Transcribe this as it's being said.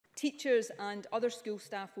Teachers and other school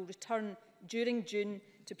staff will return during June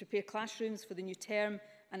to prepare classrooms for the new term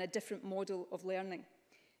and a different model of learning.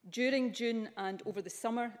 During June and over the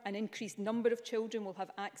summer, an increased number of children will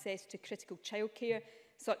have access to critical childcare,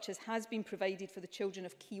 such as has been provided for the children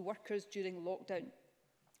of key workers during lockdown.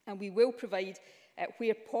 And we will provide,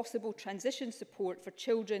 where possible, transition support for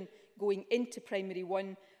children going into Primary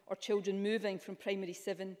 1 or children moving from Primary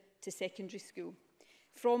 7 to secondary school.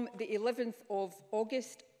 From the 11th of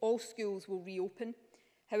August, all schools will reopen.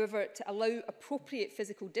 However, to allow appropriate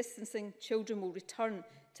physical distancing, children will return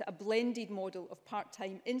to a blended model of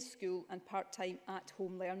part-time in school and part-time at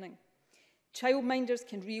home learning. Childminders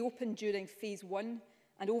can reopen during phase 1,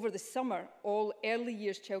 and over the summer, all early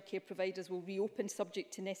years childcare providers will reopen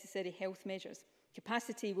subject to necessary health measures.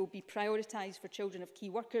 Capacity will be prioritised for children of key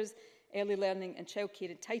workers, early learning and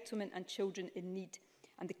childcare entitlement, and children in need.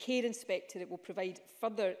 And the Care Inspectorate will provide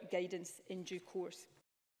further guidance in due course.